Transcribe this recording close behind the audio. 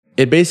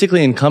It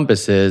basically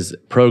encompasses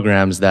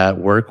programs that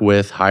work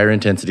with higher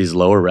intensities,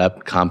 lower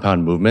rep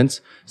compound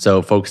movements.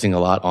 So focusing a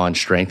lot on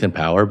strength and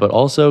power, but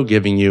also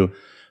giving you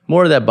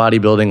more of that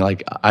bodybuilding,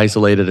 like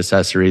isolated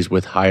accessories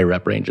with higher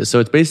rep ranges. So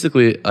it's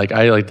basically, like,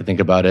 I like to think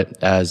about it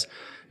as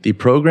the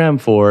program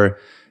for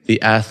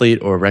the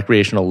athlete or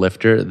recreational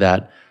lifter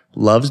that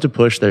loves to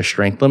push their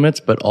strength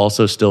limits, but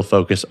also still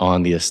focus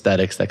on the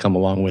aesthetics that come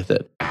along with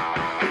it.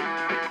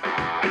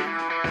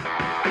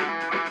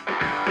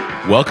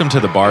 Welcome to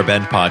the Bar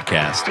Bend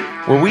Podcast,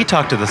 where we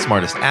talk to the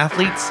smartest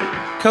athletes,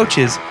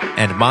 coaches,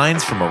 and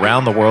minds from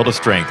around the world of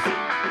strength.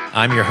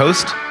 I'm your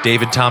host,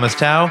 David Thomas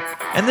Tao,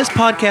 and this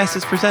podcast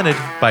is presented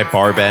by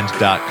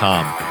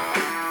barbend.com.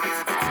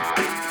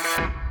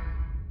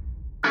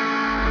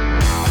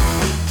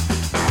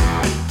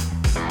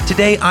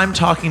 Today, I'm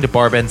talking to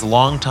Bar Bend's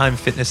longtime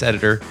fitness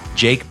editor,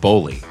 Jake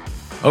Boley.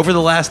 Over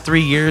the last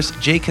 3 years,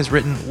 Jake has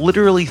written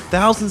literally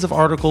thousands of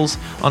articles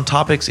on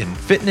topics in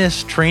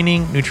fitness,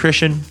 training,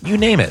 nutrition, you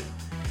name it.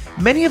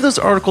 Many of those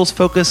articles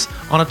focus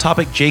on a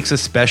topic Jake's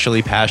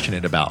especially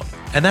passionate about,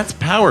 and that's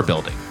power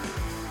building.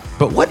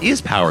 But what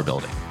is power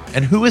building,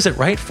 and who is it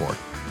right for?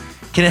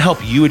 Can it help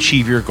you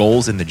achieve your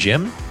goals in the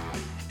gym?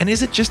 And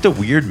is it just a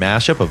weird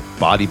mashup of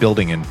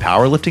bodybuilding and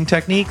powerlifting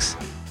techniques?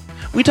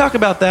 We talk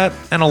about that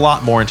and a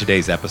lot more in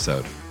today's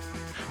episode.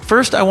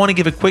 First, I want to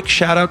give a quick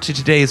shout out to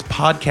today's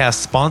podcast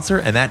sponsor,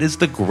 and that is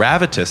the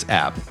Gravitas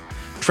app.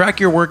 Track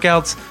your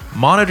workouts,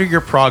 monitor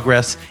your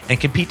progress, and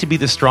compete to be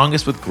the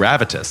strongest with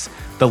Gravitas,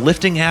 the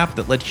lifting app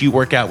that lets you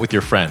work out with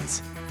your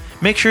friends.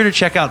 Make sure to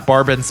check out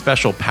Bar Bend's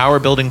special power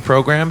building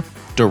program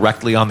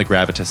directly on the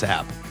Gravitas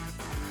app.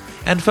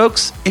 And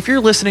folks, if you're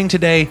listening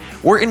today,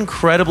 we're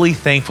incredibly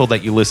thankful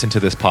that you listen to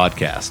this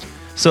podcast.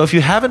 So if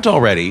you haven't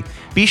already,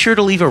 be sure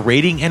to leave a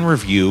rating and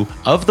review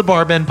of the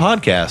Bar Bend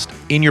Podcast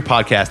in your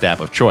podcast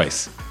app of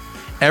choice.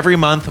 Every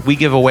month, we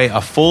give away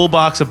a full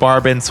box of Bar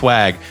Bend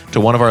swag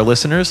to one of our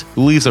listeners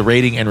who leaves a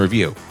rating and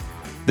review.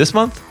 This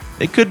month,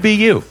 it could be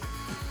you.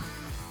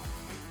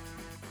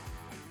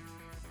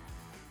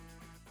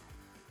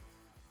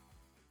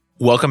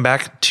 Welcome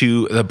back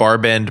to the Bar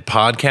Bend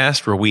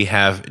Podcast, where we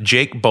have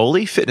Jake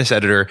Boley, fitness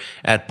editor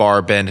at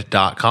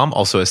barbend.com,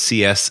 also a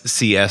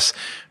CSCS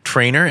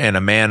trainer and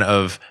a man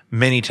of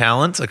many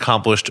talents,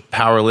 accomplished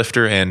power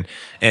lifter and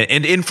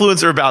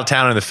influencer about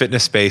town in the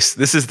fitness space.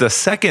 This is the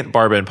second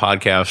Bar Bend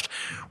Podcast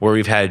where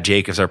we've had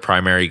Jake as our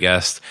primary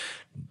guest.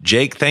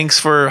 Jake, thanks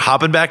for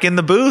hopping back in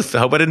the booth. I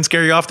hope I didn't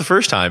scare you off the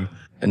first time.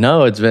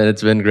 No, it's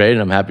been great,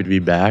 and I'm happy to be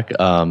back.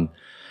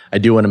 I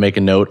do want to make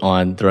a note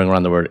on throwing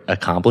around the word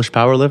accomplished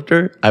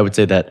powerlifter. I would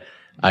say that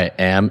I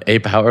am a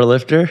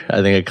powerlifter.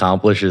 I think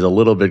accomplished is a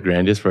little bit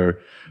grandiose for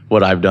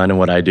what I've done and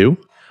what I do.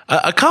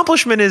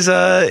 Accomplishment is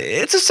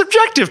it's a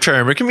subjective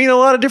term. It can mean a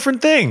lot of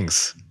different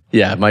things.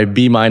 Yeah, my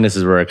B-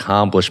 were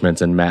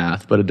accomplishments in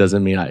math, but it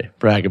doesn't mean I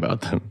brag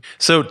about them.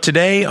 So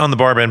today on the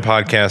Bar Bend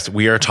Podcast,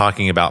 we are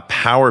talking about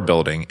power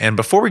building. And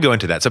before we go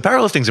into that, so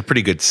powerlifting is a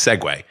pretty good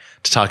segue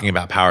to talking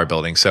about power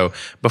building. So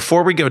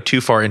before we go too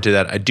far into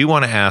that, I do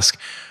want to ask,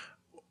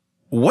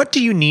 what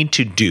do you need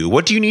to do?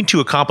 What do you need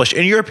to accomplish,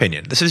 in your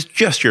opinion? This is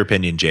just your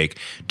opinion, Jake,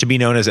 to be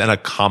known as an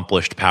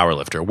accomplished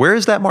powerlifter. Where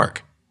is that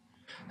mark?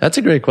 That's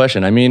a great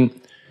question. I mean,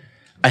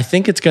 I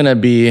think it's going to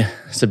be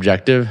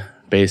subjective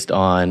based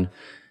on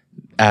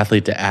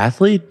athlete to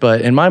athlete.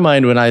 But in my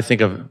mind, when I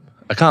think of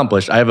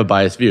accomplished, I have a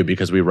biased view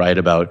because we write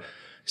about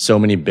so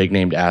many big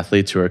named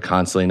athletes who are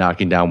constantly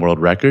knocking down world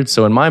records.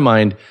 So in my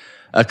mind,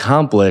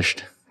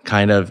 accomplished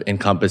kind of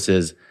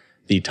encompasses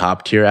the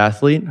top tier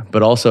athlete,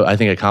 but also I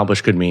think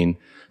accomplished could mean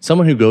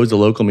someone who goes to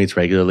local meets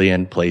regularly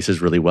and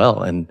places really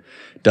well and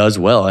does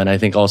well. And I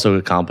think also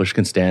accomplished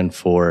can stand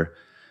for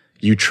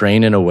you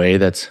train in a way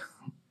that's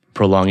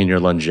prolonging your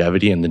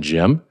longevity in the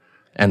gym.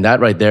 And that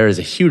right there is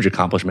a huge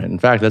accomplishment. In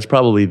fact, that's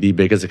probably the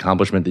biggest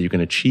accomplishment that you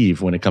can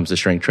achieve when it comes to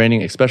strength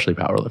training, especially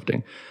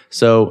powerlifting.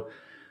 So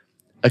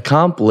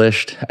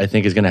accomplished, I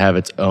think, is going to have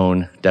its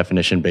own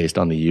definition based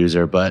on the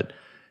user. But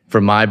for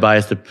my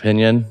biased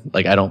opinion,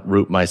 like, I don't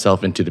root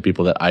myself into the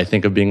people that I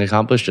think of being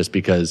accomplished just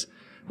because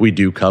we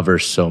do cover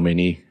so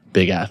many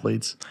big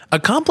athletes.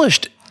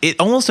 Accomplished, it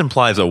almost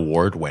implies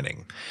award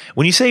winning.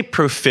 When you say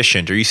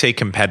proficient or you say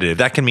competitive,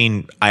 that can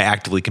mean I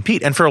actively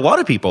compete. And for a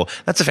lot of people,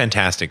 that's a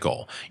fantastic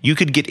goal. You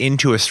could get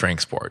into a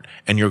strength sport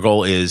and your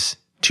goal is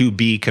to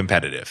be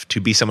competitive, to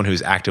be someone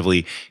who's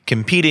actively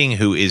competing,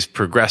 who is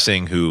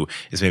progressing, who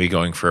is maybe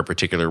going for a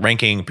particular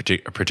ranking,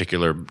 a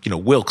particular,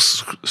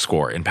 Wilks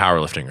score in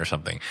powerlifting or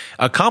something.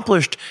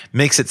 Accomplished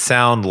makes it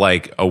sound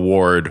like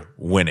award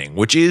winning,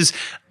 which is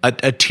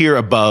a tier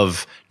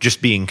above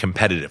just being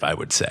competitive, I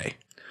would say.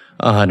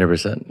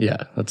 100%.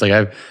 Yeah. That's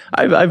like,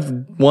 I've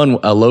won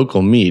a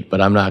local meet,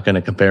 but I'm not going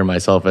to compare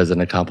myself as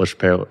an accomplished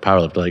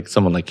powerlifter, like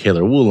someone like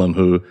Kaylor Woolham,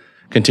 who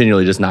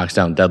continually just knocks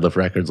down deadlift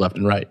records left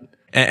and right.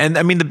 And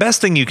I mean, the best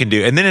thing you can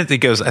do, and then it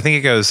goes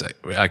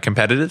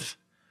competitive,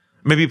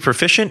 maybe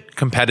proficient,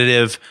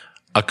 competitive,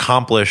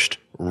 accomplished,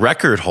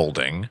 record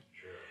holding,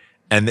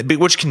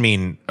 which can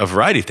mean a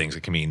variety of things.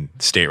 It can mean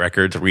state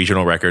records,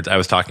 regional records. I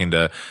was talking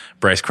to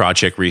Bryce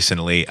Krawczyk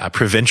recently,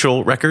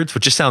 provincial records,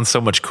 which just sounds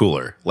so much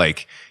cooler.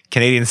 Like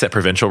Canadians set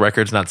provincial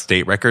records, not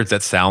state records.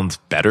 That sounds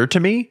better to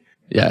me.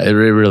 Yeah, it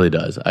really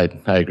does. I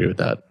agree with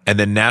that. And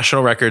then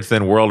national records,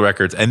 then world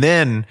records, and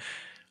then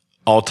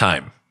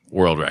all-time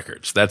world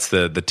records. That's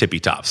the tippy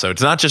top. So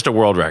it's not just a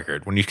world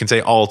record. When you can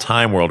say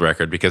all-time world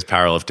record, because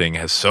powerlifting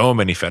has so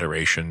many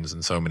federations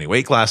and so many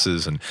weight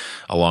classes and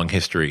a long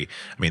history.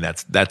 I mean,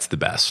 that's the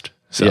best.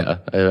 So yeah,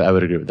 I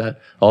would agree with that.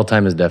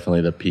 All-time is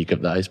definitely the peak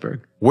of the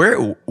iceberg.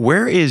 Where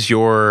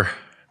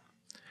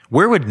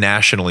would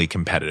nationally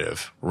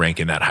competitive rank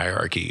in that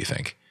hierarchy, you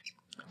think?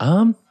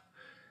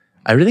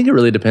 I really think it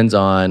really depends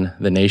on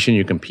the nation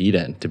you compete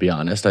in, to be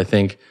honest. I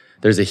think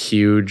there's a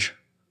huge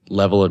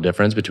level of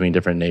difference between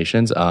different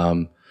nations.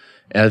 And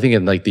I think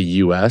in like the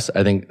US,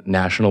 I think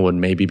national would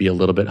maybe be a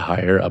little bit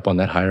higher up on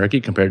that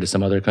hierarchy compared to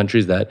some other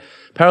countries that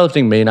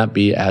powerlifting may not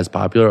be as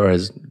popular or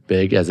as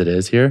big as it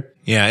is here.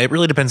 Yeah, it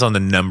really depends on the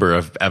number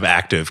of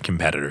active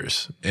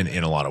competitors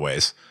in a lot of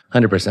ways.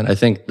 100%. I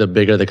think the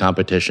bigger the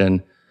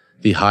competition,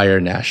 the higher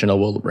national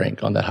will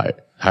rank on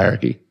that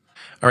hierarchy.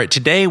 All right,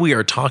 today we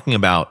are talking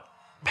about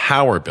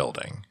power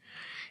building.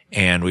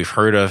 And we've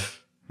heard of,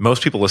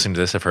 most people listening to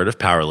this have heard of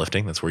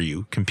powerlifting. That's where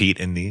you compete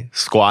in the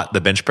squat,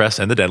 the bench press,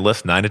 and the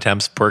deadlift, 9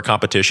 attempts per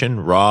competition,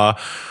 raw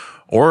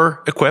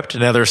or equipped.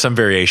 Now there are some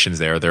variations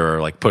there. There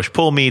are like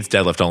push-pull meets,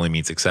 deadlift only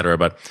meets, etc.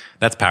 But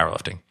that's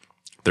powerlifting.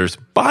 There's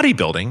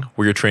bodybuilding,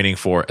 where you're training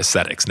for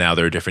aesthetics. Now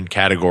there are different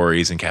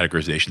categories and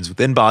categorizations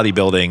within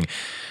bodybuilding.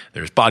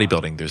 There's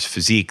bodybuilding, there's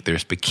physique,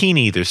 there's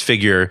bikini, there's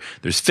figure,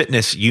 there's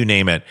fitness, you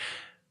name it.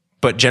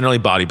 But generally,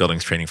 bodybuilding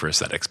is training for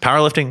aesthetics.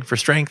 Powerlifting for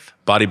strength,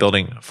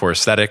 bodybuilding for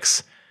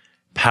aesthetics,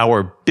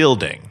 power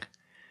building.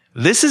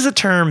 This is a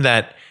term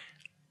that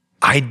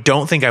I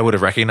don't think I would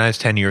have recognized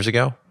 10 years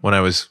ago when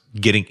I was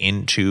getting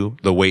into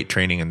the weight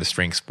training and the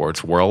strength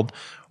sports world.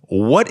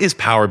 What is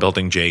power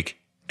building, Jake?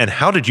 And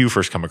how did you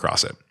first come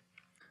across it?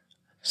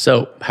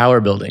 So, power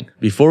building.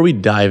 Before we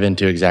dive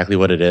into exactly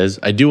what it is,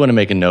 I do want to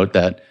make a note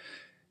that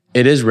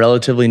it is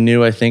relatively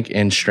new, I think,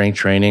 in strength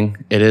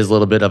training. It is a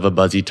little bit of a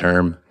buzzy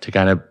term to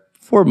kind of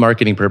for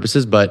marketing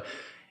purposes, but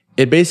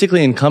it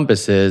basically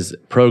encompasses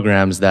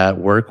programs that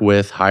work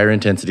with higher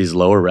intensities,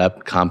 lower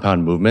rep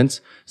compound movements.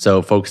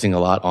 So focusing a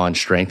lot on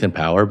strength and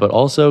power, but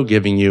also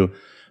giving you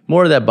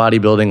more of that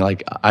bodybuilding,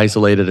 like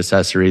isolated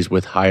accessories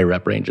with higher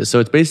rep ranges. So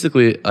it's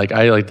basically like,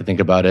 I like to think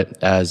about it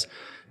as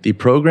the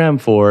program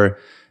for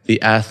the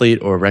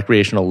athlete or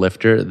recreational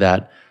lifter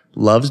that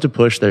loves to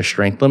push their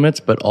strength limits,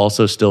 but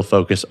also still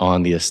focus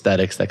on the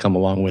aesthetics that come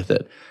along with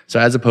it. So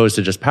as opposed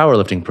to just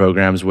powerlifting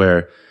programs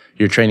where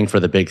you're training for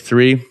the big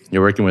three,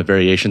 you're working with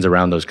variations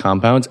around those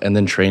compounds, and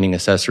then training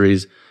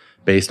accessories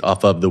based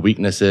off of the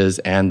weaknesses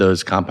and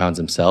those compounds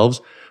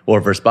themselves, or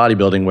versus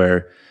bodybuilding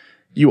where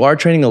you are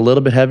training a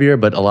little bit heavier,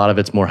 but a lot of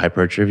it's more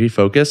hypertrophy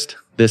focused.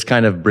 This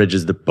kind of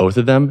bridges both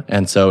of them.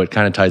 And so it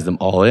kind of ties them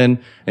all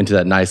into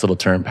that nice little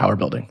term, power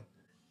building.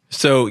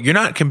 So you're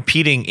not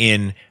competing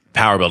in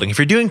power building. If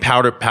you're doing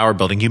power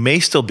building, you may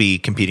still be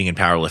competing in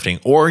powerlifting,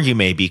 or you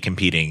may be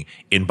competing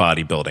in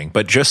bodybuilding.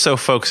 But just so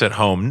folks at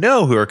home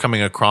know who are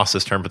coming across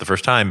this term for the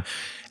first time,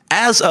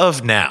 as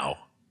of now,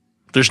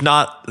 there's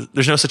no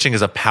such thing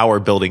as a power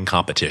building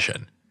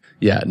competition.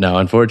 Yeah, no,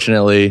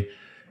 unfortunately,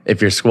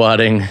 if you're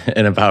squatting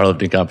in a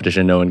powerlifting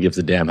competition, no one gives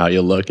a damn how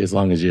you look as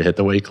long as you hit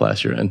the weight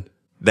class you're in.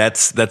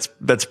 That's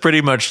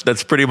pretty much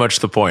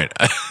the point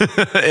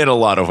in a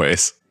lot of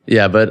ways.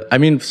 Yeah, but I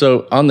mean,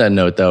 so on that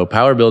note though,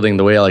 power building,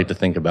 the way I like to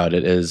think about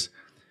it is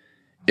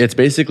it's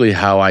basically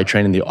how I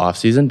train in the off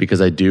season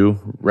because I do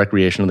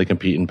recreationally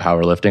compete in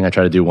powerlifting. I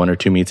try to do 1 or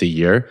 2 meets a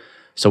year.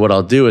 So what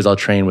I'll do is I'll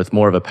train with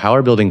more of a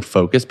power building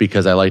focus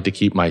because I like to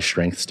keep my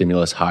strength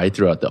stimulus high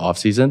throughout the off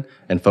season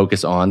and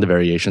focus on the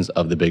variations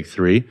of the big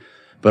three,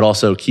 but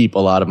also keep a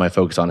lot of my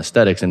focus on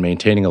aesthetics and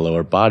maintaining a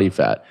lower body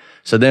fat.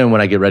 So then when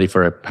I get ready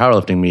for a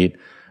powerlifting meet,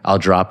 I'll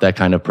drop that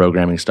kind of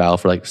programming style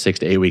for like 6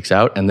 to 8 weeks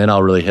out, and then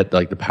I'll really hit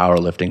like the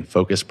powerlifting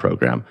focus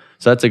program.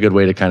 So that's a good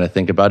way to kind of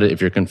think about it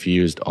if you're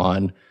confused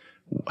on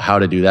how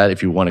to do that,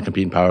 if you want to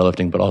compete in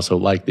powerlifting, but also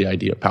like the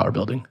idea of power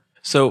building.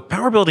 So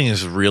power building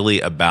is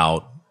really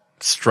about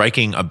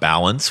striking a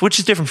balance, which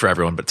is different for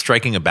everyone, but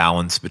striking a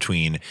balance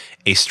between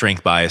a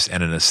strength bias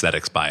and an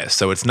aesthetics bias.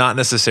 So it's not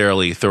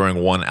necessarily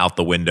throwing one out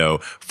the window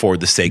for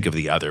the sake of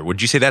the other.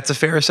 Would you say that's a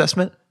fair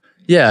assessment?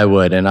 Yeah, I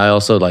would. And I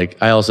also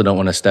don't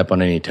want to step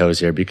on any toes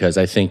here because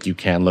I think you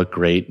can look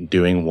great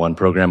doing one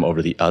program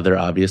over the other,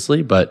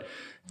 obviously, but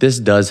this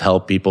does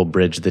help people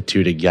bridge the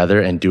two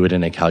together and do it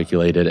in a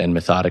calculated and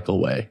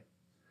methodical way.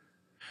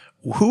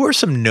 Who are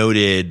some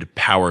noted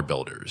power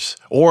builders?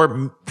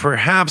 Or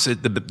perhaps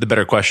the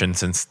better question,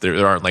 since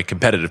there aren't like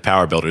competitive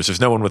power builders, there's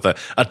no one with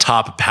a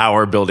top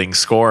power building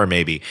score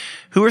maybe.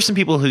 Who are some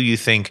people who you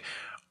think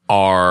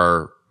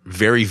are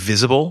very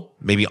visible,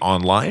 maybe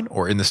online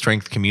or in the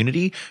strength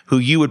community, who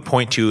you would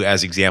point to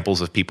as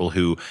examples of people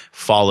who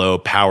follow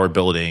power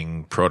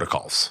building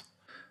protocols?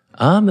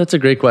 That's a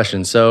great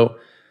question. So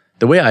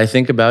The way I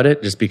think about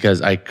it, just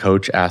because I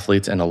coach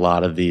athletes in a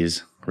lot of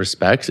these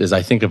respects, is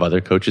I think of other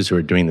coaches who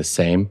are doing the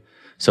same.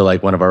 So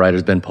like one of our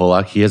writers, Ben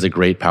Polak, he has a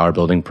great power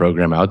building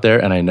program out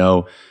there. And I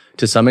know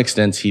to some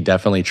extent, he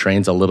definitely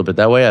trains a little bit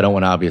that way. I don't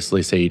want to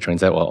obviously say he trains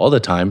that well all the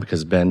time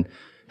because Ben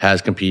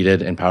has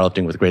competed in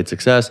powerlifting with great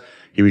success.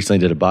 He recently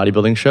did a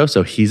bodybuilding show.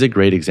 So he's a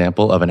great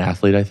example of an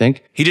athlete, I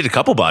think. He did a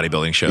couple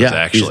bodybuilding shows,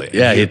 actually.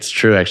 It's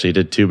true. Actually, he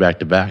did 2 back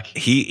to back.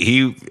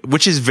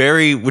 Which is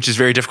very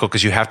difficult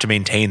because you have to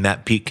maintain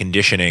that peak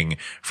conditioning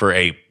for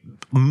a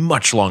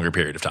much longer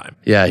period of time.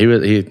 Yeah,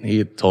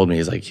 he told me,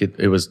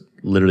 it was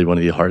literally one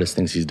of the hardest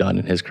things he's done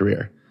in his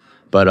career.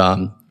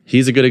 But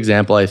he's a good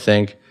example, I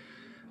think.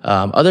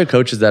 Other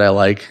coaches that I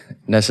like,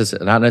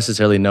 not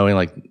necessarily knowing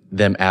like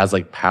them as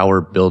like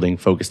power building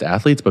focused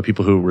athletes, but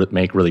people who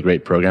make really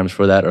great programs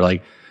for that, or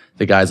like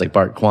the guys like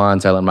Bart Kwan,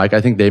 Silent Mike.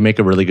 I think they make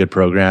a really good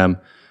program.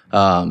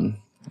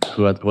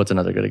 What's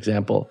another good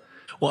example?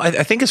 Well,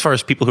 I think as far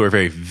as people who are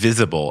very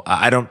visible,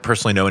 I don't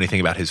personally know anything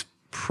about his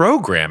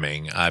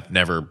programming. I've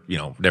never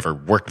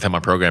worked with him on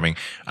programming.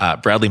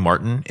 Bradley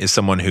Martin is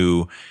someone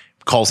who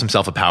calls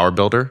himself a power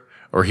builder,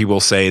 or he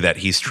will say that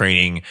he's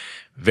training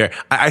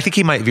I think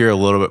he might veer a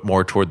little bit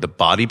more toward the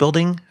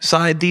bodybuilding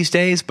side these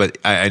days, but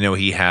I know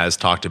he has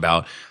talked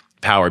about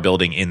power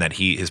building in that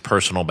his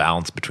personal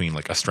balance between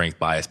like a strength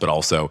bias, but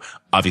also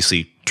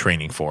obviously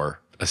training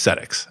for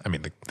aesthetics. I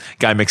mean, the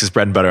guy makes his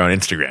bread and butter on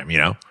Instagram, you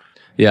know?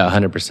 Yeah,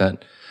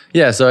 100%.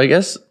 Yeah, so I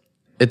guess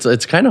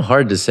it's kind of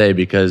hard to say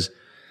because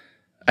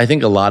I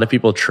think a lot of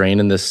people train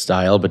in this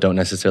style but don't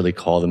necessarily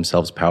call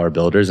themselves power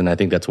builders, and I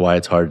think that's why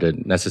it's hard to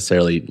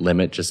necessarily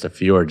limit just a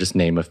few or just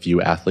name a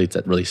few athletes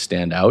that really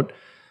stand out.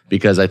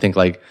 Because I think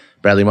like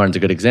Bradley Martin's a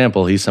good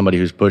example. He's somebody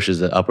who pushes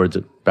the upwards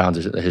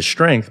bounds of his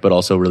strength, but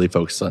also really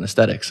focuses on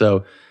aesthetics.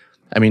 So,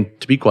 I mean,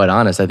 to be quite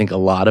honest, I think a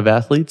lot of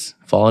athletes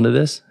fall into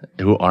this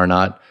who are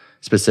not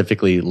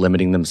specifically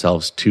limiting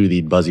themselves to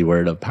the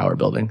buzzword of power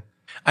building.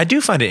 I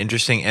do find it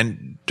interesting.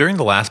 And during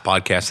the last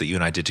podcast that you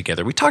and I did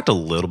together, we talked a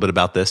little bit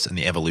about this and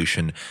the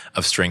evolution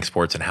of strength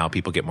sports and how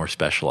people get more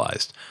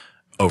specialized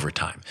over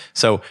time.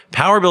 So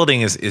power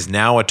building is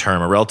now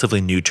a relatively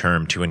new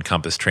term to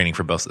encompass training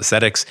for both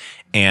aesthetics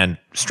and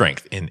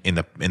strength in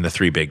the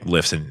 3 big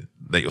lifts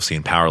that you'll see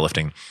in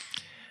powerlifting.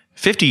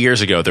 50 years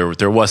ago,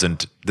 there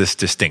wasn't this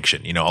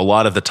distinction. You know, a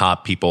lot of the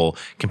top people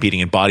competing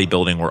in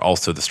bodybuilding were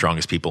also the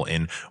strongest people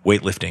in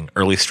weightlifting,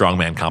 early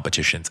strongman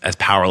competitions, as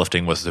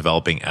powerlifting was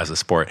developing as a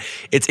sport.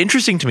 It's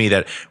interesting to me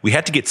that we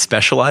had to get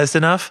specialized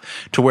enough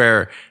to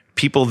where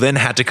people then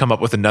had to come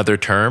up with another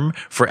term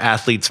for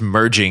athletes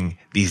merging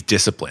these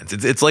disciplines.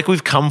 It's like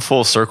we've come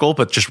full circle,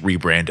 but just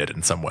rebranded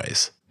in some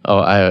ways. Oh,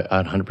 I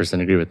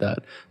 100% agree with that.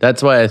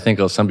 That's why I think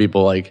some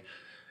people like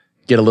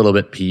get a little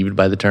bit peeved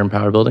by the term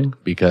power building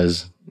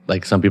because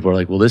like some people are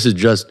like, well, this is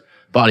just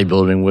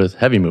bodybuilding with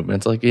heavy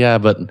movements. Like, yeah,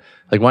 but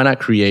like why not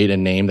create a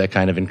name that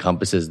kind of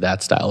encompasses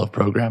that style of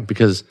program?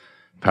 Because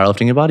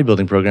powerlifting and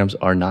bodybuilding programs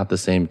are not the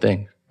same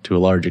thing to a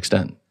large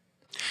extent.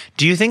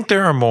 Do you think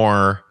there are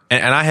more?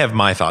 And I have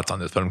my thoughts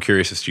on this, but I'm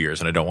curious as to yours,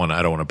 and I don't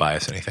want to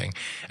bias anything.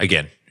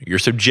 Again, your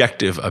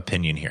subjective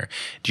opinion here.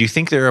 Do you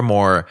think there are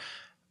more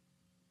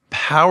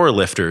power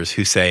lifters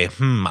who say,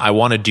 I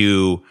want to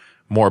do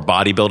more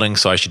bodybuilding,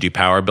 so I should do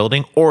power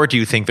building? Or do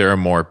you think there are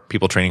more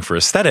people training for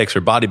aesthetics or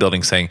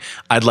bodybuilding saying,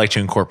 I'd like to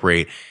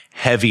incorporate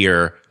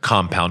heavier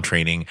compound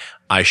training,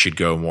 I should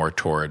go more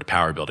toward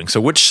power building? So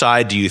which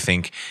side do you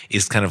think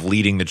is kind of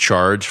leading the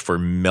charge for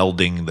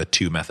melding the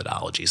two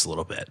methodologies a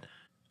little bit?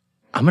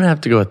 I'm going to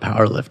have to go with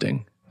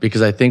powerlifting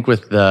because I think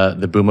with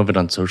the boom of it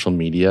on social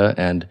media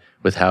and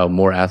with how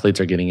more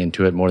athletes are getting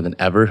into it more than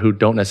ever who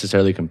don't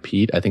necessarily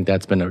compete, I think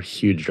that's been a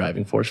huge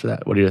driving force for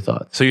that. What are your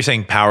thoughts? So you're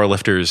saying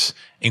powerlifters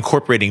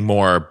incorporating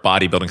more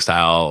bodybuilding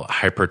style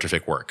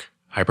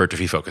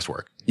hypertrophy focused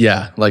work?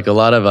 Yeah, like a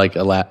lot of like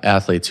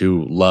athletes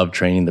who love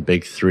training the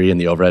big 3 and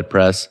the overhead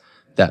press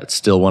that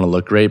still want to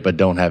look great but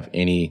don't have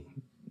any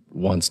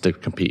wants to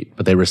compete,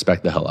 but they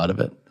respect the hell out of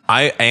it.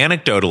 I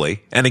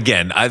anecdotally, and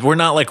again, we're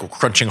not like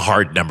crunching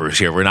hard numbers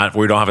here. We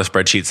don't have a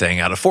spreadsheet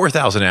saying out of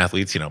 4,000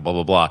 athletes, blah,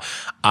 blah, blah.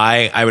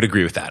 I would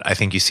agree with that. I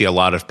think you see a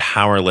lot of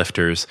power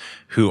lifters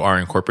who are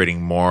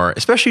incorporating more,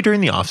 especially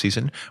during the off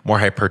season, more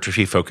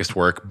hypertrophy focused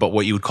work, but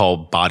what you would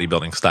call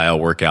bodybuilding style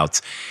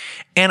workouts.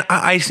 And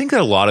I think that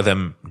a lot of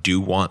them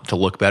do want to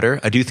look better.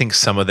 I do think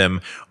some of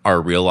them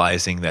are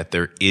realizing that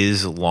there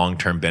is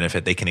long-term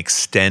benefit. They can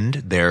extend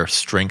their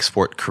strength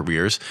sport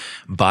careers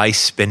by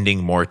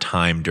spending more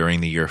time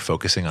during the year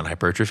focusing on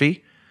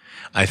hypertrophy.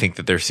 I think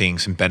that they're seeing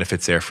some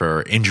benefits there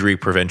for injury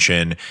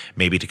prevention,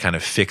 maybe to kind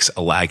of fix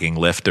a lagging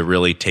lift. They're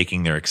really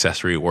taking their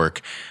accessory work,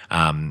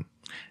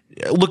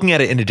 looking at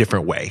it in a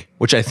different way,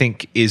 which I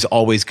think is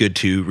always good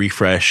to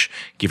refresh,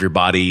 give your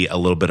body a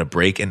little bit of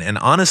break. And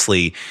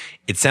honestly,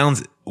 it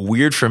sounds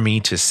weird for me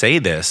to say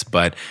this,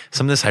 but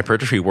some of this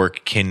hypertrophy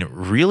work can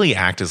really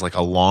act as like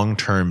a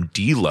long-term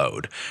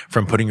deload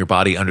from putting your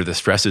body under the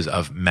stresses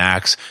of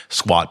max,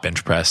 squat,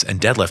 bench press, and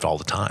deadlift all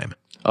the time.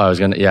 Oh, I was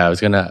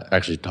gonna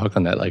actually talk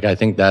on that. Like, I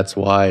think that's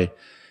why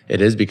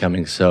it is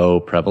becoming so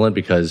prevalent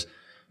because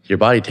your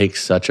body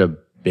takes such a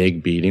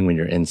big beating when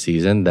you're in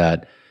season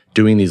that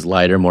doing these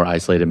lighter, more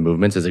isolated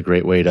movements is a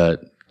great way to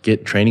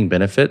get training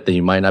benefit that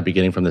you might not be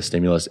getting from the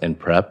stimulus and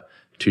prep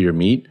to your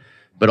meet.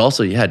 But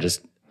also,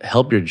 just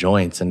help your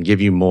joints and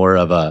give you more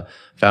of a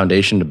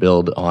foundation to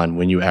build on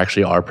when you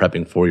actually are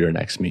prepping for your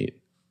next meet.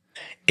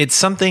 It's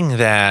something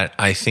that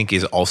I think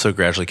is also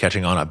gradually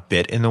catching on a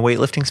bit in the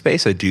weightlifting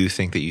space. I do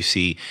think that you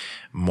see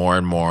more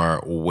and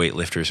more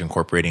weightlifters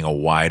incorporating a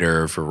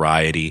wider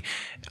variety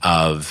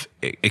of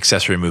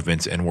accessory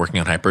movements and working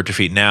on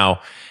hypertrophy. Now,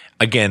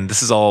 again,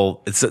 this is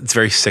all, it's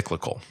very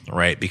cyclical,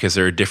 right? Because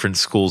there are different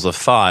schools of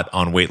thought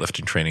on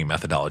weightlifting training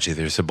methodology.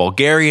 There's a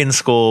Bulgarian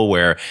school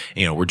where,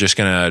 we're just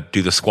going to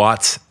do the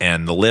squats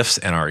and the lifts,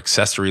 and our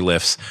accessory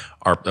lifts,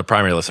 our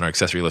primary lifts and our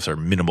accessory lifts are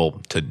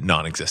minimal to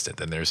non-existent.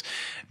 And there's,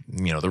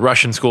 the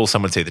Russian school,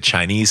 some would say the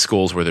Chinese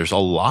schools, where there's a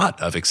lot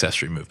of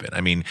accessory movement.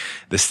 I mean,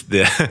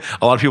 a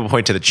lot of people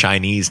point to the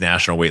Chinese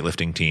national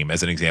weightlifting team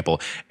as an example.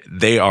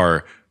 They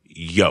are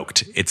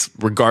yoked. It's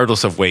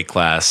regardless of weight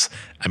class.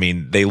 I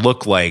mean, they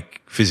look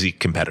like physique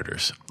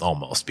competitors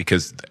almost,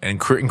 because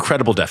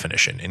incredible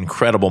definition,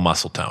 incredible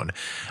muscle tone.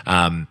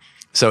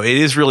 So it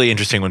is really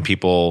interesting when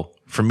people,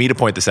 for me to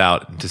point this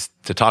out,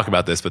 to talk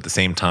about this, but at the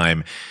same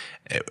time,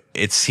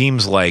 it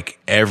seems like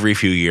every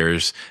few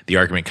years the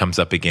argument comes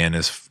up again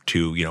as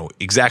to,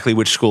 exactly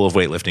which school of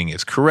weightlifting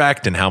is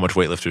correct and how much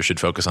weightlifters should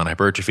focus on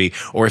hypertrophy,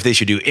 or if they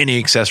should do any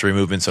accessory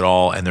movements at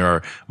all. And there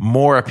are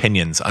more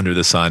opinions under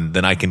the sun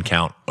than I can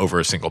count over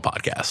a single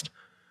podcast.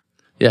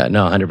 Yeah,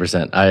 no,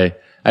 100%. I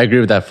agree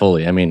with that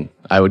fully. I mean,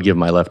 I would give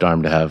my left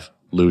arm to have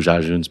Liu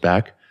Jiajun's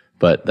back,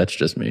 but that's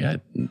just me.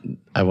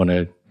 I want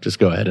to just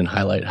go ahead and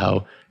highlight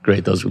how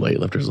great those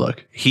weightlifters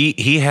look.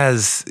 He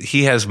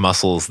has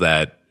muscles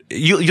that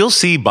you'll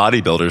see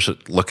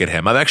bodybuilders look at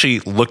him. I've actually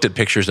looked at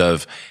pictures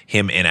of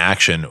him in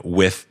action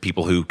with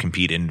people who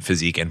compete in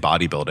physique and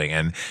bodybuilding,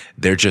 and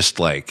they're just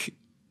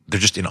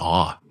in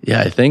awe.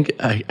 Yeah, I think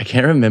I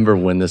can't remember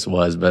when this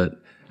was,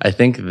 but I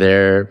think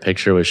their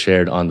picture was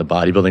shared on the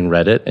bodybuilding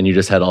Reddit, and you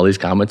just had all these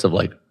comments of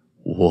like,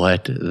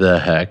 what the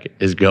heck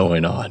is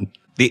going on?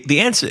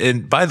 The answer,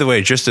 and by the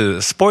way, just a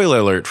spoiler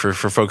alert for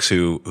folks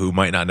who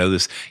might not know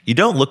this, you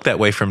don't look that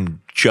way from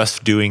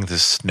just doing the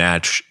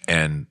snatch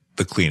and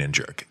the clean and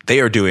jerk.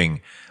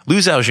 Liu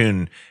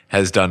Xiaojun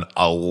has done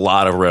a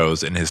lot of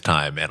rows in his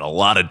time and a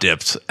lot of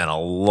dips and a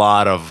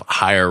lot of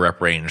higher rep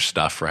range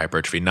stuff for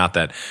hypertrophy. Not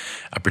that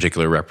a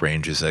particular rep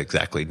range is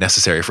exactly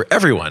necessary for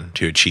everyone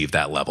to achieve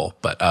that level,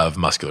 but of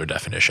muscular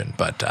definition.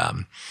 But,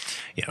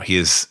 he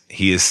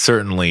is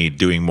certainly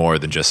doing more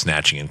than just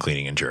snatching and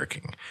cleaning and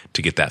jerking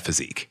to get that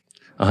physique.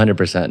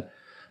 100%.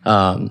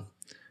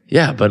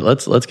 Yeah, but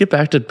let's get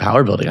back to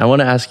power building. I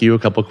want to ask you a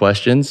couple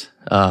questions.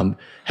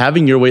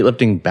 Having your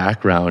weightlifting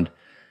background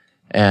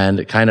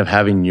and kind of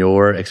having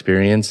your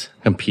experience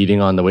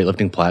competing on the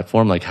weightlifting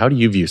platform, like how do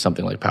you view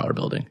something like power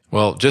building?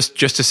 Well, just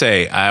to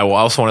say, I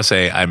also want to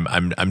say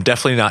I'm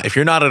definitely not. If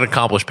you're not an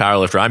accomplished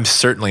powerlifter, I'm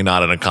certainly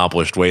not an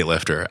accomplished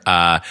weightlifter.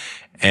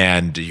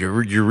 And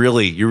you're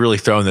really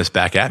throwing this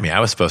back at me.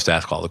 I was supposed to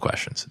ask all the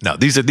questions. No,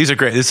 these are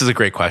great. This is a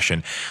great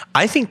question.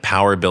 I think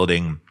power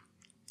building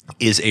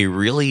is a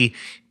really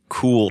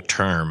cool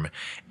term,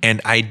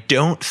 and I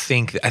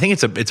think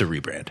it's a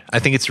rebrand. I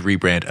think it's a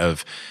rebrand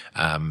of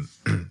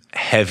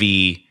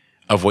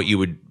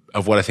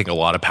of what I think a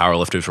lot of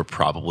powerlifters were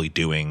probably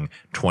doing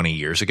 20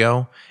 years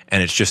ago,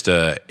 and it's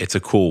a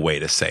cool way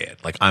to say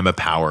it. Like I'm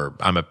power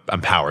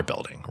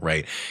building,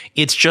 right?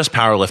 It's just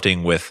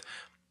powerlifting with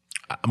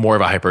more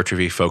of a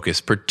hypertrophy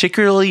focus,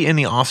 particularly in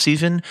the off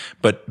season,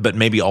 but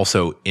maybe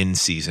also in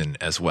season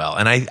as well.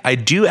 And I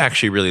do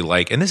actually really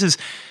like, and this is,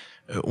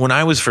 when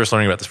I was first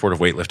learning about the sport of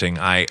weightlifting,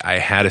 I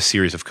had a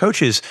series of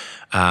coaches,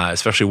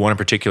 especially one in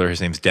particular.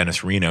 His name's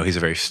Dennis Reno. He's a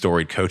very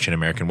storied coach in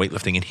American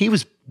weightlifting, and he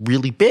was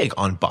really big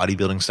on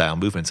bodybuilding style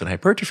movements and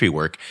hypertrophy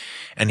work.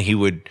 And he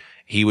would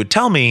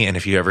tell me, and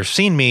if you've ever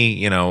seen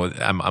me,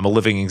 I'm a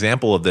living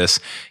example of this.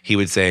 He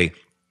would say,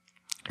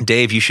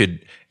 Dave, you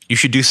should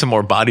do some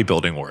more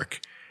bodybuilding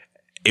work.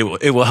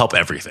 It will help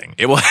everything.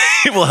 It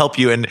will help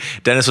you. And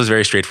Dennis was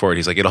very straightforward.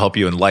 He's like, it'll help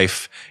you in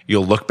life.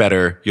 You'll look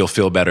better. You'll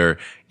feel better.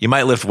 You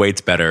might lift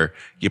weights better.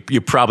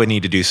 You probably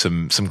need to do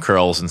some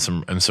curls and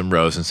some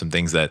rows and some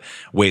things that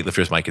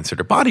weightlifters might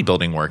consider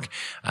bodybuilding work.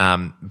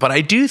 But I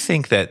do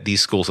think that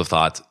these schools of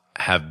thought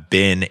have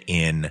been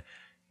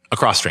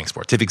across strength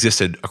sports. They've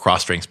existed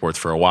across strength sports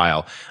for a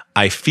while.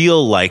 I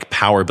feel like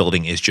power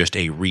building is just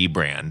a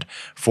rebrand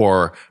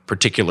for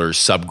particular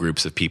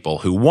subgroups of people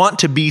who want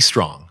to be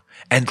strong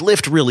and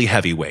lift really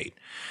heavy weight,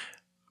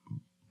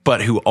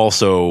 but who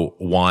also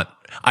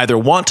either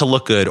want to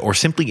look good or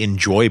simply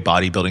enjoy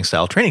bodybuilding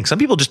style training. Some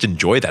people just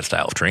enjoy that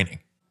style of training.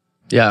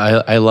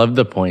 Yeah, I love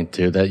the point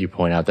too that you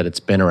point out that it's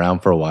been around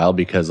for a while,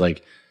 because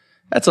like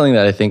that's something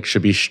that I think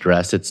should be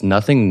stressed. It's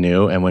nothing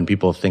new, and when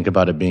people think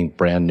about it being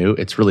brand new,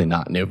 it's really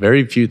not new.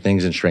 Very few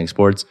things in strength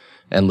sports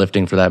and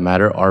lifting for that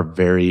matter are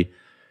very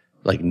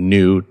like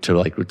new to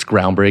like it's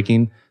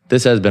groundbreaking.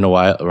 This has been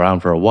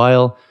around for a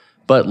while.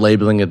 But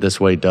labeling it this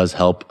way does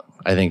help,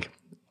 I think,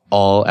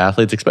 all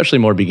athletes, especially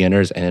more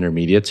beginners and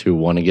intermediates who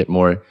want to get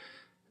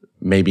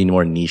maybe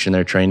more niche in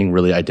their training,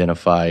 really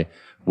identify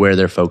where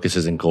their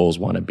focuses and goals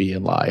want to be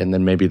and lie. And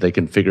then maybe they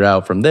can figure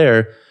out from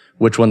there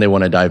which one they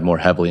want to dive more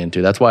heavily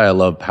into. That's why I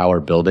love power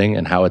building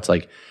and how it's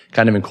like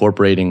kind of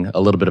incorporating a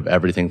little bit of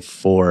everything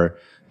for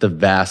the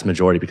vast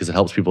majority, because it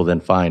helps people then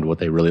find what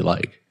they really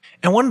like.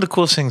 And one of the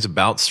coolest things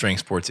about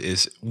strength sports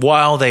is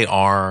while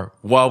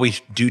we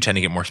do tend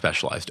to get more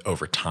specialized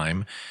over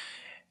time,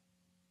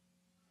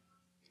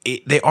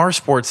 they are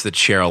sports that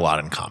share a lot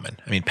in common.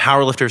 I mean,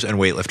 powerlifters and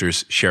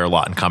weightlifters share a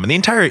lot in common. The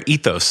entire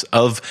ethos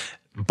of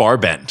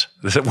Barbend,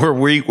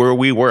 where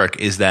we work,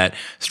 is that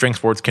strength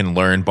sports can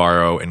learn,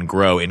 borrow, and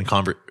grow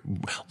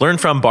learn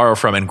from, borrow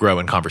from, and grow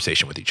in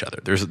conversation with each other.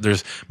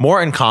 There's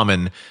more in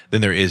common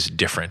than there is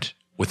different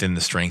within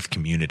the strength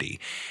community.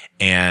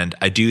 And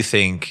I do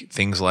think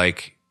things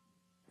like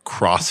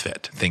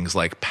CrossFit, things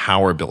like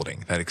power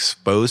building that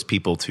expose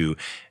people to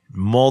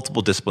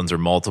multiple disciplines or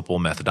multiple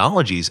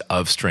methodologies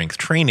of strength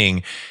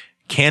training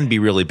can be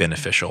really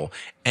beneficial.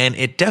 And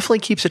it definitely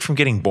keeps it from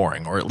getting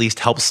boring, or at least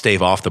helps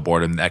stave off the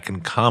boredom that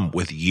can come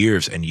with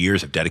years and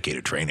years of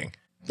dedicated training.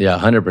 Yeah,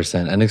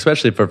 100%. And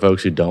especially for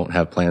folks who don't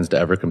have plans to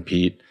ever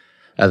compete.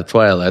 That's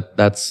why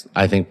that's,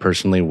 I think,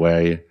 personally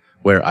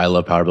where I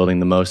love power building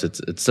the most.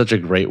 It's such a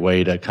great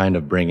way to kind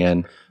of bring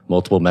in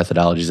multiple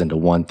methodologies into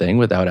one thing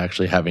without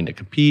actually having to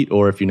compete,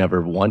 or if you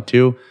never want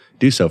to,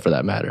 do so for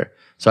that matter.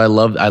 So I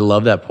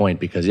love that point,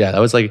 because that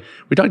was like,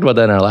 we talked about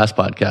that in our last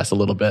podcast a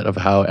little bit, of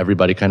how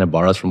everybody kind of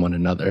borrows from one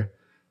another.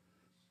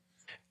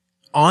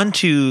 On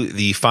to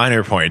the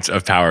finer points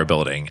of power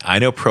building. I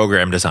know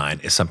program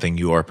design is something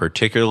you are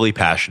particularly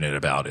passionate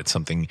about. It's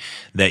something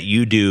that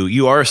you do.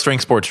 You are a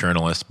strength sports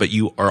journalist, but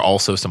you are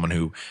also someone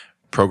who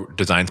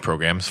designs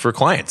programs for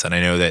clients. And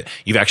I know that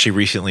you've actually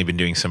recently been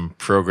doing some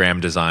program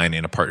design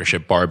in a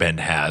partnership Barbend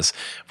has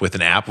with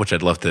an app, which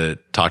I'd love to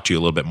talk to you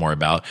a little bit more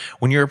about.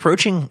 When you're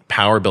approaching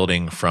power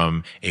building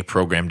from a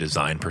program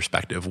design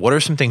perspective, what are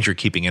some things you're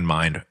keeping in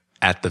mind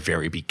at the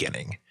very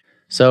beginning?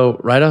 So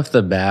right off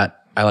the bat,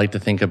 I like to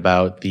think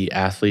about the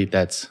athlete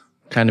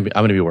I'm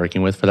going to be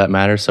working with, for that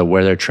matter. So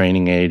where their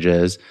training age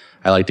is.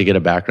 I like to get a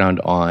background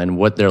on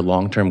what their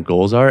long-term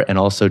goals are, and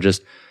also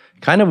just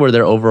kind of where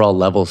their overall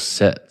levels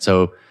sit.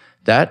 So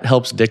that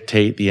helps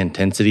dictate the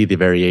intensity, the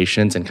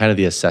variations, and kind of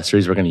the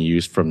accessories we're going to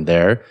use from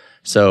there.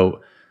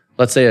 So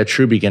let's say a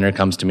true beginner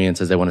comes to me and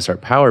says they want to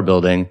start power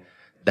building.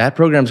 That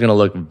program is going to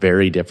look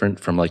very different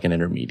from like an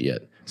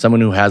intermediate,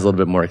 someone who has a little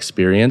bit more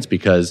experience,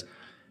 because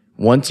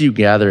once you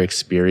gather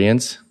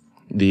experience,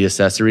 the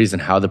accessories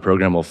and how the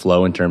program will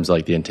flow in terms of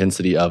like the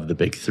intensity of the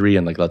big three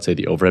and like, let's say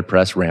the overhead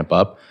press ramp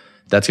up,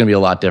 that's going to be a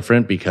lot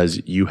different, because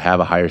you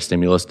have a higher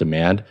stimulus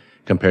demand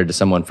compared to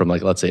someone from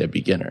like, let's say, a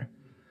beginner.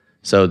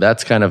 So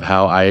that's kind of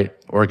how I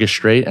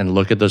orchestrate and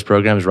look at those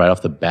programs right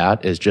off the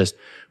bat, is just,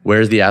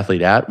 where's the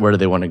athlete at? Where do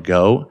they want to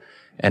go?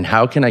 And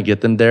how can I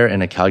get them there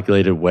in a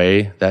calculated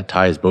way that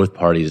ties both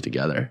parties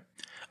together?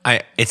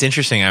 It's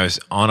interesting. I was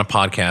on a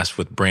podcast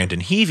with Brandon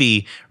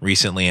Heavey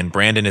recently, and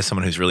Brandon is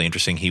someone who's really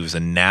interesting. He was a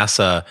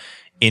NASA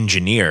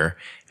engineer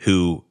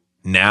who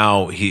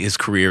now his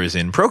career is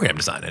in program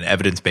design and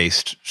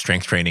evidence-based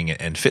strength training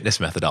and fitness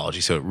methodology.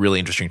 So really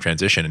interesting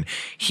transition. And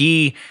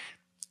he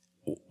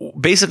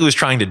basically was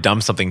trying to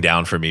dumb something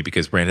down for me,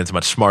 because Brandon's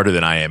much smarter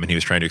than I am. And he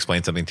was trying to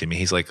explain something to me.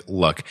 He's like,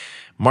 look,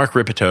 Mark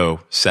Rippetoe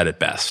said it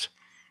best.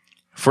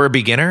 For a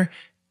beginner,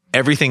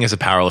 everything is a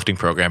powerlifting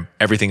program.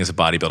 Everything is a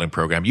bodybuilding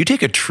program. You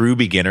take a true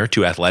beginner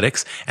to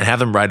athletics and have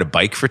them ride a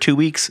bike for 2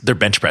 weeks, their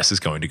bench press is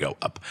going to go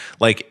up.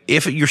 Like,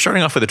 if you're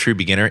starting off with a true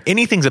beginner,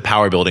 anything's a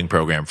power building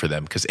program for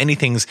them, because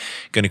anything's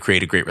going to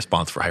create a great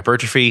response for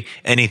hypertrophy.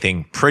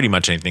 Pretty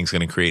much anything's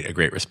going to create a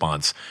great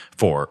response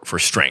for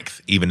strength,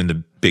 even in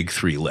the big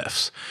three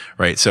lifts,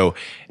 right? So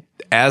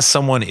as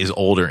someone is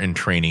older in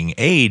training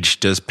age,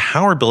 does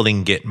power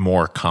building get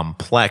more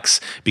complex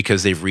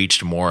because they've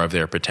reached more of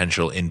their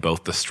potential in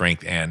both the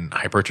strength and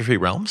hypertrophy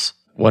realms?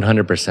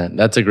 100%.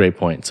 That's a great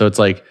point. So it's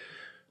like,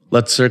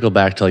 let's circle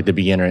back to like the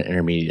beginner and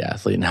intermediate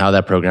athlete and how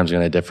that program is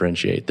going to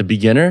differentiate. The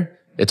beginner,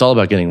 it's all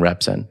about getting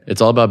reps in.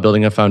 It's all about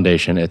building a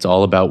foundation. It's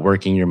all about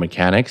working your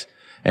mechanics.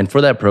 And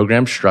for that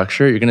program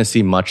structure, you're going to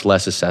see much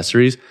less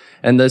accessories.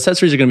 And the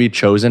accessories are going to be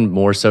chosen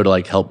more so to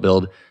like help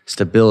build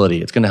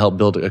stability. It's going to help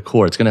build a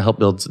core. It's going to help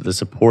build the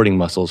supporting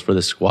muscles for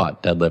the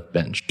squat, deadlift,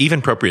 bench.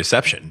 Even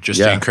proprioception,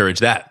 just to encourage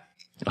that.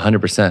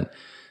 100%.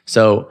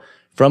 So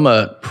from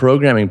a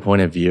programming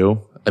point of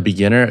view, a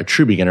beginner, a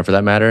true beginner for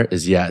that matter,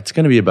 it's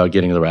going to be about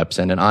getting the reps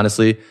in. And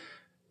honestly,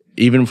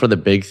 even for the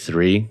big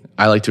three,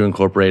 I like to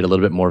incorporate a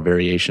little bit more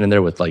variation in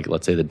there with like,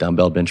 let's say the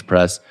dumbbell bench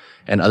press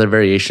and other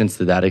variations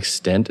to that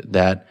extent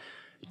that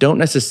don't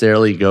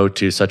necessarily go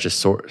to such a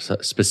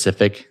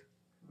specific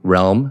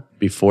realm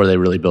before they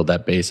really build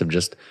that base of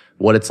just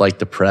what it's like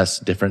to press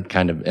different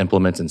kind of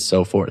implements and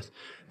so forth.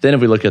 Then if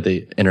we look at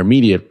the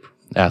intermediate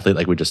athlete,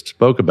 like we just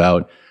spoke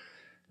about,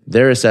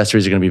 their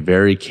accessories are going to be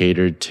very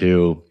catered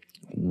to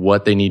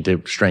what they need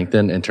to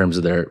strengthen in terms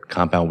of their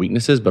compound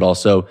weaknesses, but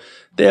also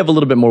they have a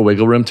little bit more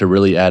wiggle room to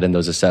really add in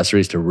those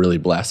accessories to really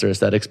blast their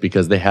aesthetics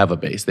because they have a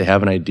base. They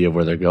have an idea of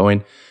where they're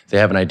going. They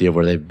have an idea of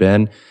where they've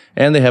been,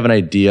 and they have an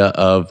idea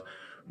of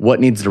what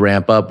needs to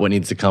ramp up, what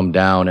needs to come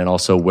down, and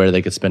also where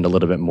they could spend a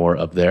little bit more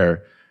of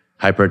their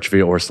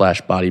hypertrophy or /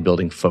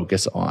 bodybuilding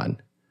focus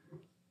on.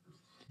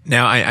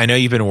 Now, I know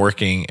you've been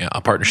working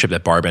a partnership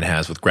that Barben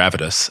has with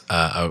Gravitas,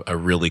 a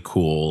really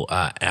cool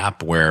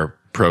app where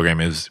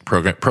programming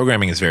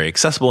is very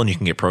accessible, and you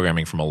can get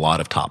programming from a lot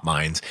of top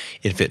minds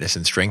in fitness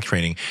and strength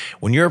training.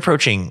 When you're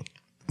approaching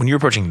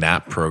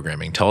that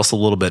programming, tell us a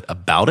little bit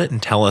about it and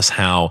tell us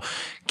how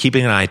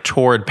keeping an eye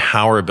toward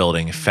power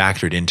building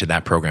factored into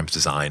that program's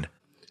design.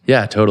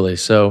 Yeah, totally.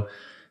 So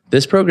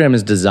this program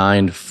is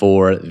designed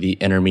for the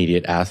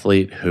intermediate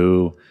athlete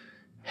who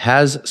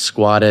has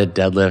squatted,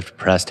 deadlift,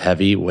 pressed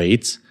heavy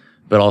weights,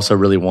 but also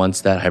really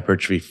wants that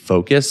hypertrophy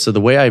focus. So the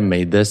way I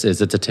made this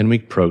is it's a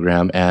 10-week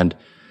program, and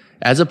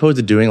as opposed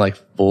to doing like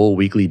full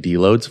weekly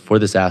deloads for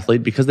this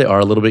athlete, because they are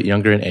a little bit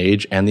younger in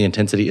age and the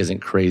intensity isn't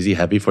crazy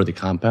heavy for the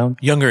compound.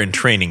 Younger in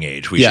training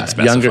age, we should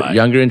specify.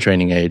 Younger in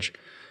training age.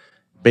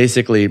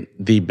 Basically,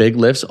 the big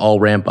lifts all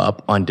ramp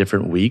up on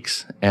different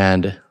weeks,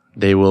 and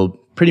they will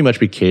pretty much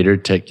be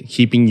catered to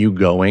keeping you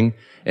going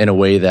in a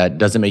way that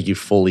doesn't make you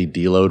fully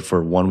deload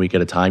for 1 week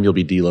at a time. You'll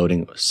be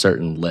deloading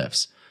certain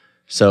lifts.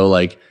 So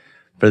like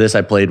for this,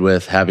 I played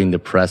with having the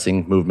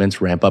pressing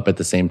movements ramp up at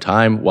the same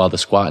time while the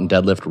squat and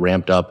deadlift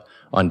ramped up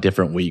on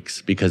different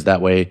weeks, because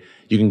that way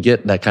you can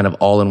get that kind of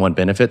all-in-one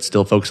benefit,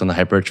 still focus on the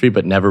hypertrophy,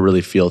 but never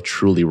really feel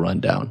truly run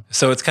down.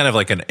 So it's kind of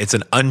like it's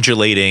an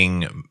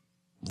undulating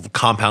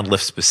compound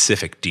lift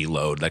specific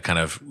deload that kind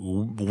of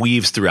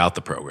weaves throughout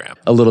the program.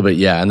 A little bit,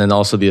 yeah. And then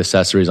also the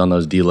accessories on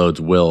those deloads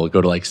will go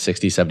to like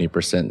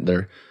 60-70%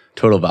 their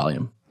total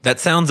volume. That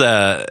sounds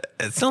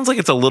it sounds like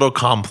it's a little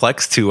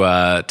complex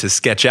to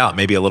sketch out,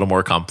 maybe a little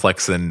more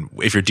complex than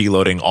if you're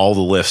deloading all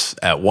the lifts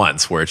at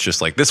once, where it's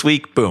just like this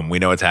week, boom, we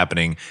know what's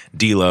happening,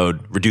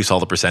 deload, reduce all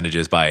the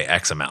percentages by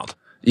X amount.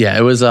 Yeah,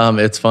 it was,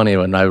 it's funny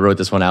when I wrote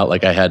this one out,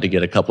 like I had to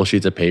get a couple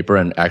sheets of paper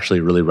and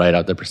actually really write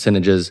out the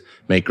percentages,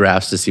 make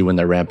graphs to see when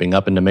they're ramping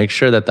up and to make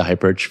sure that the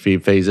hypertrophy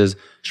phases,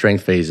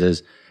 strength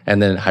phases,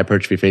 and then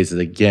hypertrophy phases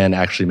again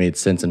actually made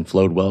sense and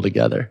flowed well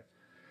together.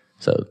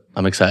 So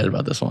I'm excited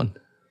about this one.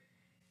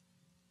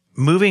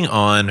 Moving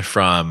on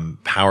from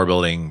power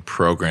building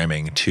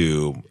programming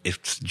to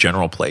its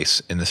general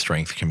place in the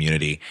strength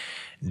community,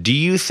 do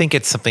you think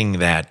it's something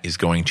that is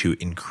going to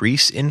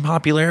increase in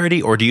popularity,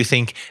 or do you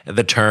think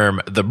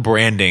the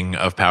branding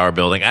of power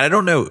building, and I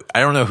don't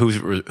know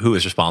who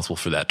is responsible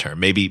for that term.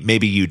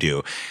 Maybe you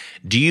do.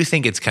 Do you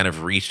think it's kind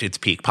of reached its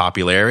peak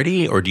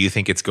popularity, or do you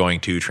think it's going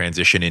to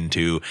transition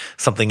into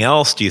something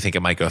else? Do you think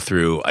it might go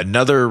through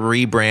another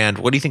rebrand?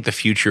 What do you think the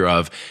future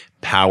of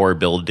power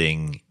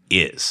building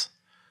is?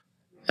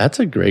 That's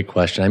a great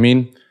question. I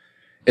mean,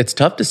 it's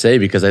tough to say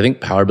because I think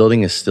power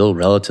building is still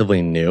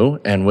relatively new.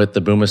 And with the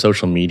boom of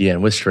social media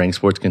and with strength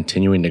sports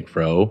continuing to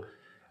grow,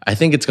 I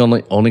think it's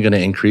only going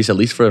to increase, at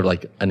least for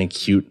like an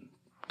acute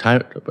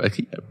time,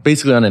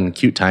 basically on an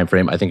acute time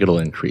frame. I think it'll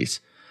increase.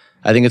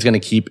 I think it's going to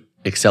keep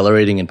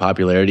accelerating in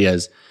popularity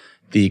as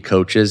the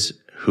coaches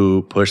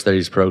who push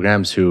these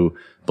programs, who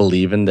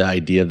believe in the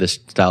idea of this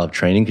style of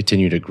training,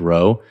 continue to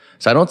grow.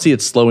 So I don't see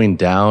it slowing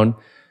down.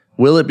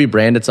 Will it be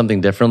branded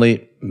something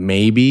differently?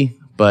 Maybe.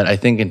 But I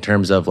think in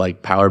terms of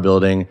like power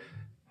building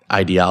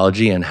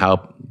ideology and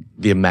how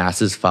the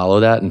masses follow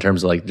that in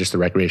terms of like just the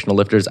recreational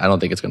lifters, I don't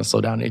think it's going to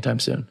slow down anytime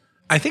soon.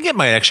 I think it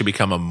might actually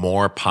become a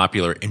more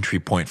popular entry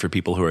point for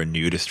people who are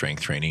new to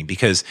strength training,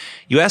 because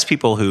you ask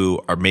people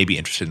who are maybe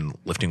interested in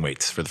lifting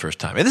weights for the first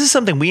time. And this is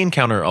something we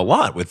encounter a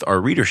lot with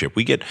our readership.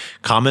 We get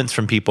comments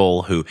from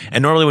people who,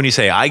 and normally when you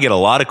say, I get a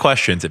lot of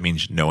questions, it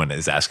means no one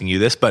is asking you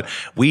this, but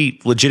we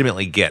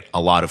legitimately get a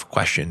lot of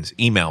questions,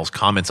 emails,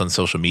 comments on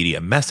social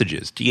media,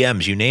 messages,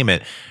 DMs, you name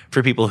it,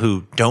 for people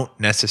who don't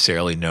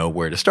necessarily know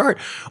where to start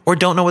or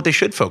don't know what they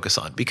should focus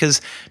on,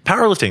 because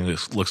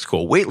powerlifting looks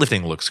cool.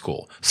 Weightlifting looks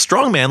cool.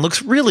 Strongman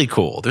looks really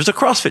cool. There's a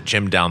CrossFit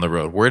gym down the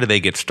road. Where do they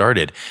get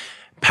started?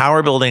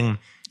 Power building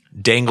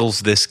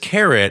dangles this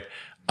carrot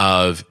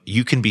of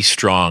you can be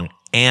strong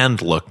and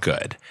look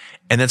good.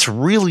 And that's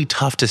really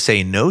tough to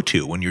say no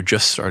to when you're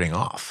just starting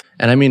off.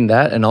 And I mean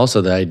that, and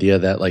also the idea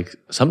that like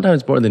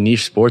sometimes more of the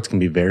niche sports can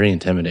be very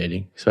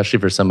intimidating, especially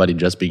for somebody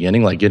just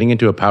beginning. Like getting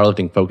into a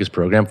powerlifting focused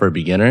program for a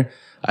beginner,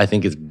 I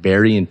think is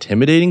very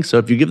intimidating. So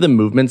if you give them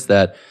movements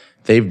that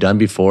they've done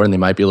before and they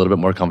might be a little bit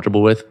more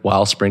comfortable with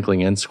while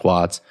sprinkling in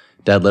squats,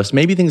 deadlifts,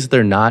 maybe things that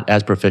they're not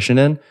as proficient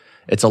in,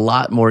 it's a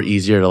lot more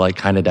easier to like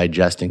kind of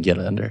digest and get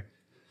under.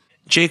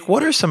 Jake,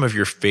 what are some of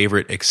your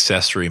favorite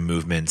accessory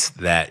movements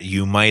that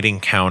you might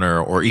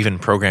encounter or even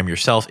program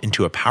yourself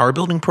into a power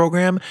building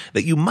program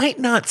that you might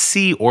not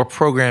see or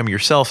program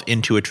yourself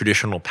into a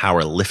traditional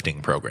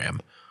powerlifting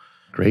program?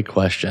 Great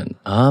question.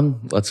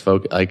 Let's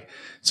focus.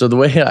 So the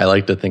way I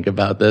like to think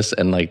about this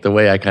and like the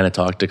way I kind of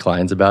talk to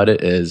clients about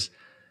it is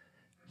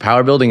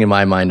power building in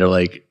my mind are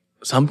like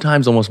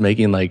sometimes almost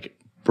making like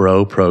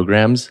bro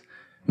programs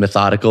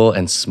methodical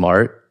and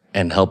smart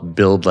and help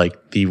build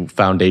like the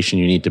foundation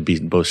you need to be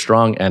both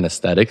strong and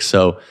aesthetic.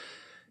 So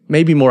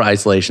maybe more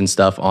isolation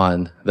stuff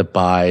on the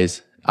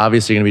buys.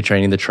 Obviously, you're going to be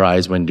training the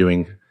tris when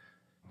doing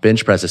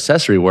bench press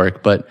accessory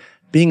work, but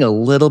being a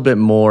little bit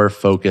more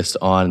focused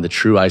on the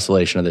true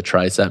isolation of the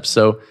triceps.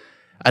 So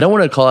I don't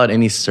want to call out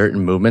any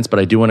certain movements, but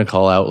I do want to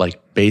call out like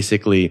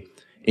basically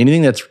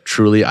anything that's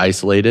truly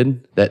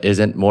isolated that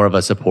isn't more of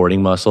a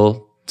supporting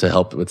muscle to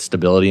help with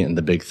stability in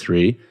the big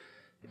three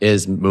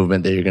is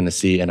movement that you're going to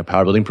see in a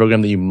power building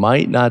program that you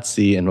might not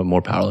see in a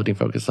more powerlifting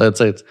focus.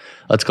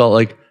 Let's call it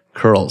like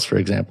curls, for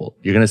example.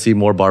 You're going to see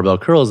more barbell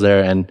curls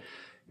there, and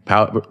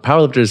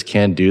powerlifters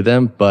can do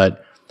them,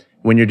 but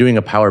when you're doing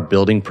a power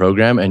building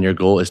program and your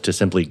goal is to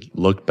simply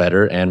look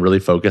better and really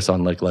focus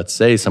on, like, let's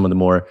say some of the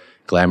more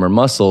glamour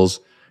muscles,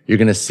 you're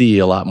going to see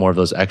a lot more of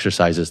those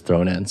exercises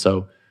thrown in.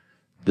 So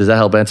does that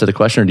help answer the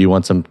question, or do you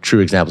want some true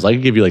examples? I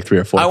could give you like 3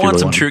 or 4. I want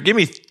some true. Give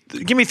me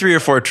 3 or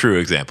 4 true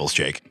examples,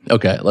 Jake.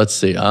 Okay, let's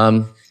see.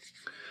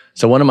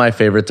 So one of my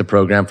favorites to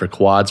program for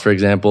quads, for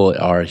example,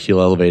 are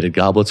heel elevated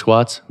goblet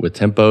squats with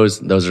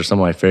tempos. Those are some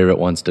of my favorite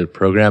ones to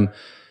program.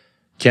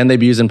 Can they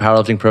be used in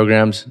powerlifting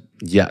programs?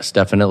 Yes,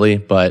 definitely.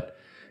 But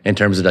in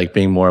terms of like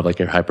being more of like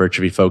a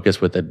hypertrophy focus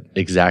with an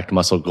exact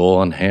muscle goal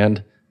on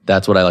hand,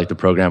 that's what I like to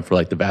program for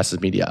like the vastus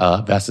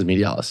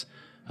medialis.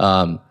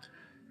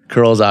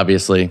 Curls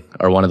obviously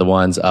are one of the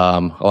ones. A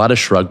lot of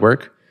shrug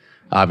work.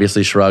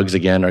 Obviously shrugs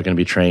again are going to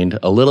be trained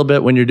a little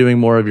bit when you're doing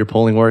more of your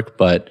pulling work,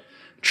 but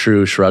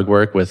true shrug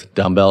work with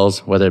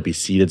dumbbells, whether it be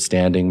seated,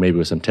 standing, maybe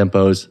with some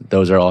tempos,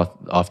 those are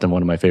often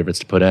one of my favorites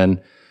to put in.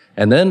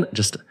 And then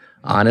just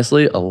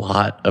honestly, a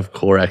lot of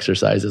core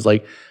exercises.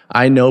 Like,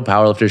 I know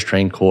powerlifters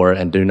train core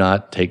and do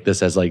not take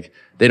this as like,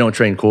 they don't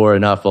train core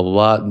enough, blah,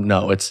 blah, blah.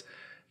 No, it's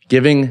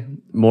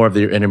giving more of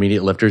the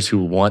intermediate lifters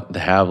who want to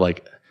have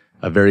like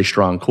a very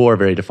strong core,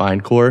 very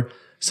defined core.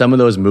 Some of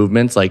those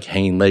movements like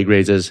hanging leg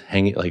raises,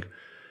 hanging like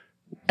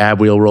ab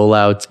wheel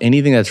rollouts,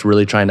 anything that's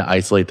really trying to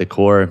isolate the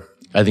core,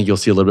 I think you'll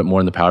see a little bit more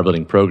in the power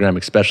building program,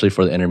 especially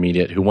for the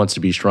intermediate who wants to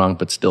be strong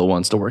but still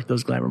wants to work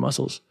those glamour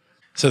muscles.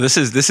 So this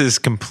is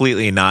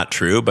completely not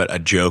true, but a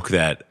joke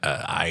that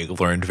I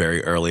learned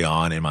very early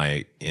on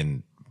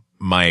in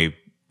my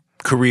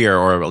career,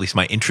 or at least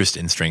my interest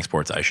in strength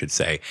sports, I should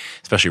say,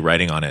 especially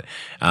writing on it.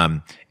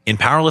 In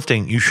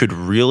powerlifting,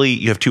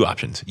 you have 2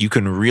 options. You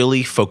can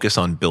really focus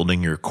on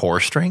building your core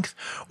strength,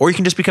 or you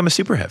can just become a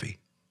super heavy.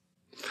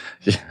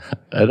 Yeah,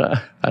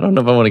 I don't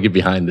know if I want to get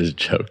behind this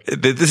joke.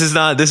 This is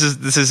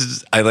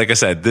like I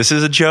said, this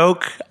is a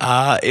joke.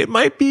 It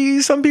might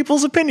be some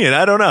people's opinion.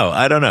 I don't know.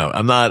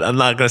 I'm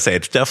not going to say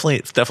it.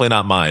 It's definitely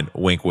not mine.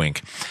 Wink,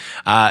 wink.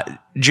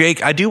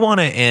 Jake, I do want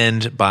to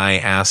end by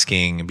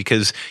asking,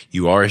 because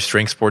you are a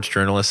strength sports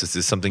journalist, this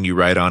is something you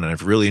write on, and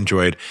I've really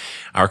enjoyed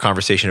our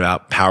conversation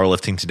about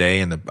powerlifting today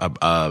and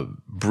the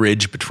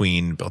bridge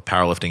between both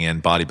powerlifting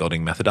and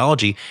bodybuilding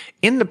methodology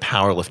in the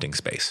powerlifting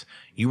space.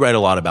 You write a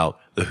lot about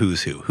the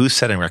who's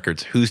setting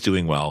records, who's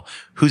doing well,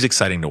 who's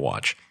exciting to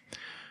watch.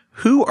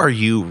 Who are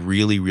you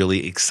really,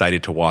 really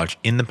excited to watch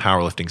in the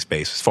powerlifting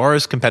space as far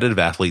as competitive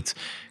athletes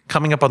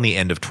coming up on the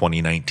end of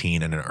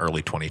 2019 and in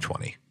early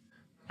 2020?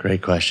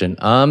 Great question.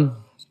 A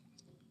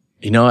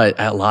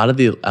lot of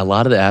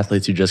the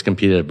athletes who just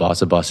competed at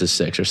Boss of Bosses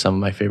 6 are some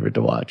of my favorite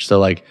to watch. So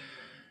like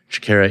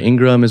Shakira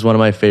Ingram is one of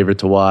my favorite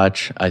to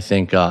watch. I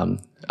think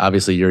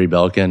obviously Yuri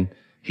Belkin,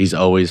 he's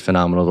always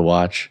phenomenal to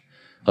watch.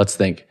 Let's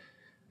think.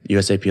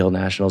 USAPL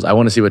Nationals. I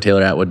want to see what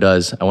Taylor Atwood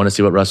does. I want to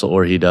see what Russell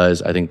Orhe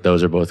does. I think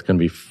those are both going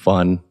to be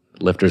fun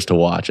lifters to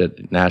watch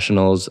at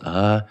Nationals.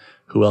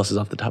 Who else is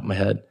off the top of my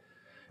head?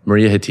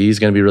 Maria Hati is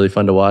going to be really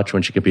fun to watch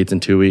when she competes in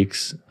 2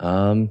 weeks.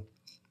 Oh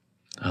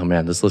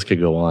man, this list could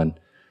go on.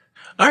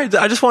 All right,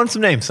 I just wanted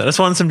some names. I just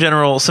wanted some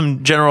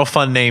general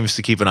fun names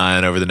to keep an eye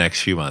on over the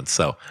next few months.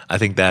 So I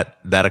think that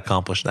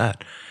accomplished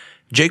that.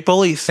 Jake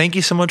Boley, thank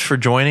you so much for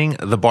joining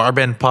the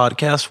Barbend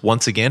Podcast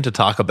once again to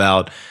talk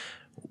about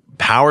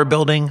power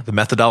building, the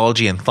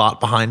methodology and thought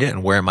behind it,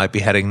 and where it might be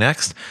heading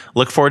next.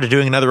 Look forward to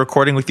doing another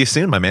recording with you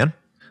soon, my man.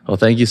 Well,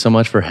 thank you so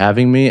much for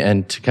having me.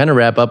 And to kind of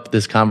wrap up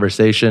this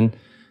conversation,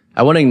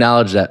 I want to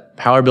acknowledge that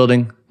power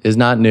building is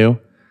not new.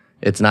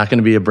 It's not going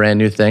to be a brand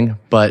new thing,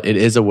 but it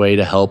is a way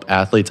to help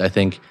athletes, I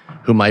think,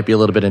 who might be a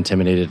little bit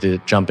intimidated to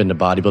jump into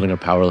bodybuilding or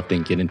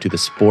powerlifting, get into the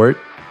sport.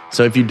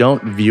 So if you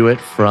don't view it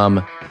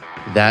from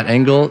that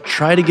angle,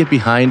 try to get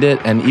behind it.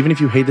 And even if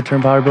you hate the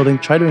term power building,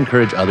 try to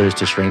encourage others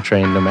to strength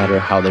train no matter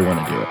how they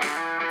want to do it.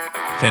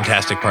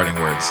 Fantastic parting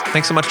words.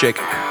 Thanks so much, Jake.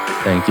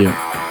 Thank you.